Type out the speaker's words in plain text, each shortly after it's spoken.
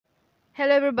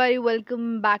Hello, everybody.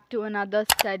 Welcome back to another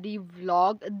study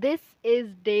vlog. This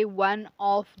is day one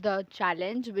of the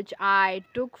challenge which I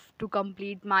took to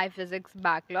complete my physics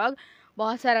backlog.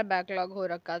 बहुत सारा backlog हो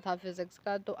रखा था physics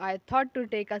का, तो I thought to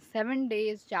take a 7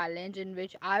 days challenge in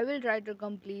which I will try to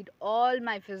complete all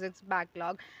my physics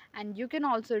backlog, and you can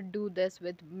also do this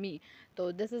with me.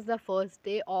 So this is the first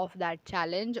day of that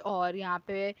challenge, और यहाँ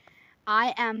पे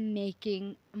I am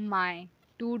making my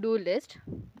to-do list.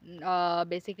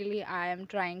 Basically, I am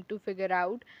trying to figure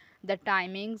out the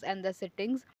timings and the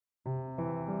settings.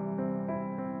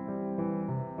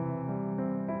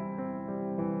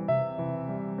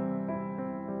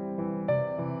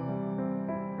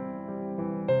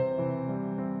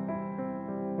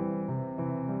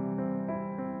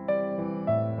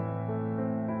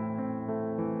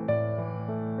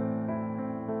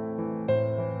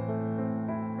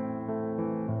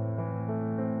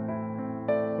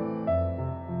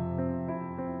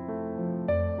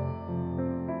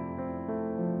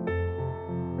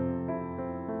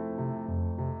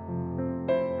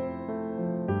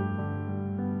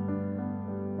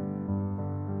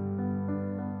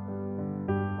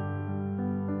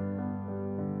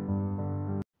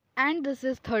 And this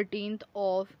is 13th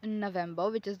of November,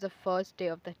 which is the first day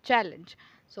of the challenge.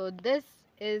 So this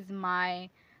is my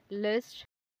list.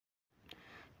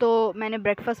 तो मैंने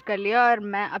breakfast कर लिया और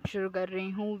मैं अब शुरू कर रही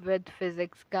हूँ विद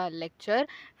फिज़िक्स का लेक्चर.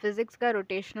 फिज़िक्स का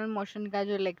रोटेशनल मोशन का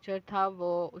जो लेक्चर था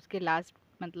वो उसके लास्ट,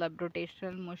 मतलब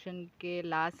रोटेशनल मोशन के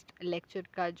लास्ट लेक्चर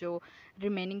का जो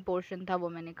रिमेनिंग पोर्शन था वो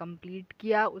मैंने कंप्लीट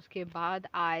किया. उसके बाद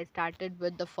I started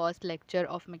with the first lecture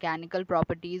of mechanical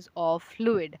properties of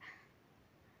fluid,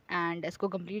 and इसको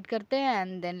कंप्लीट करते हैं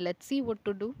and then let's see what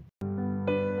to do.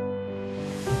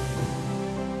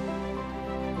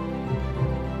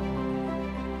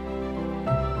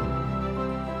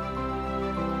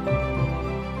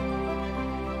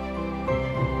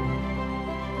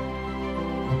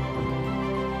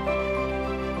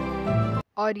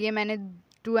 और ये मैंने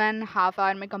 2.5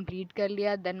 आवर में कंप्लीट कर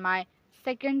लिया. Then my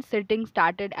second sitting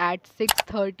started at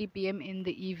 6:30 PM in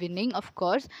the evening. Of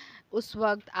course उस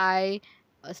वक्त आई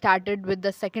started with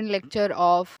the second lecture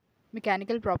of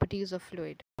mechanical properties of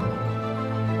fluid.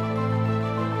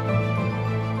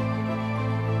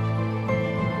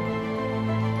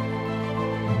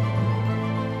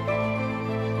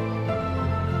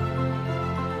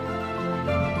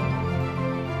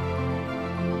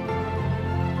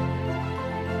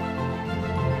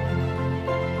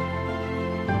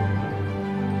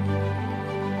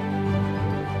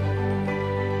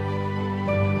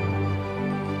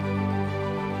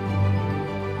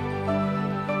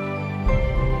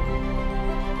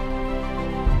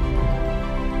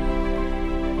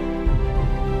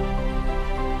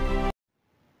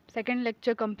 Second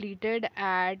lecture completed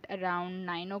at around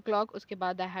 9 o'clock. उसके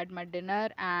बाद I had my dinner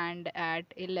and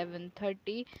at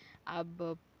 11:30 अब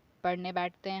पढ़ने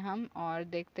बैठते हैं हम और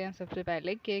देखते हैं सबसे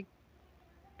पहले कि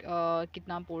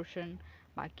कितना पोर्शन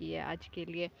बाकी है आज के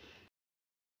लिए.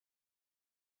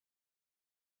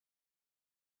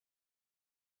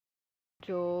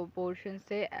 जो पोर्शन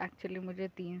से एक्चुअली मुझे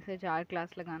 3 से 4 क्लास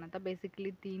लगाना था.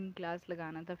 बेसिकली 3 क्लास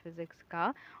लगाना था फिज़िक्स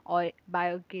का और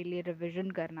बायो के लिए रिवीजन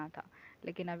करना था,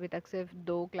 लेकिन अभी तक सिर्फ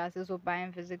 2 क्लासेस हो पाए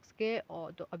हैं फ़िज़िक्स के.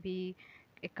 और तो अभी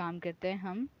एक काम करते हैं,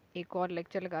 हम एक और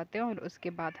लेक्चर लगाते हैं और उसके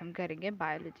बाद हम करेंगे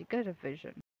बायोलॉजी का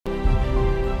रिवीजन.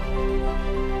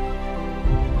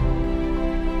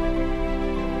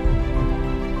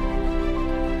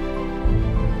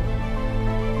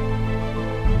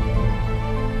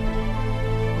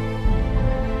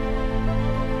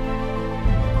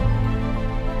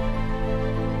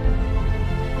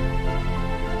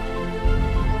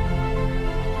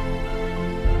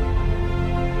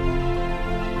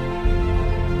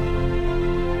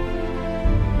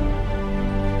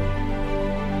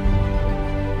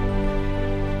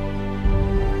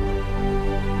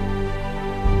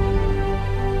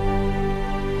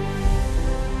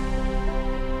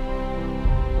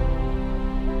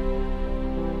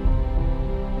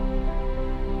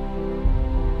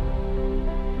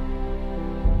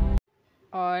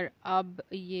 और अब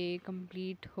ये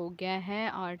कंप्लीट हो गया है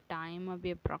और टाइम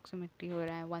अभी अप्रॉक्सीमेटली हो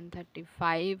रहा है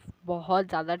 1:35. बहुत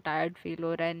ज़्यादा टायर्ड फील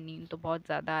हो रहा है, नींद तो बहुत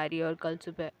ज़्यादा आ रही है और कल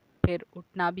सुबह फिर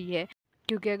उठना भी है,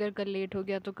 क्योंकि अगर कल लेट हो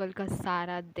गया तो कल का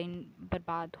सारा दिन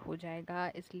बर्बाद हो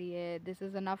जाएगा. इसलिए this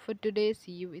is enough for today.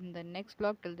 C you in the next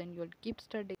blog. Till then you will keep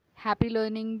study. Happy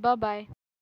learning. Bye bye.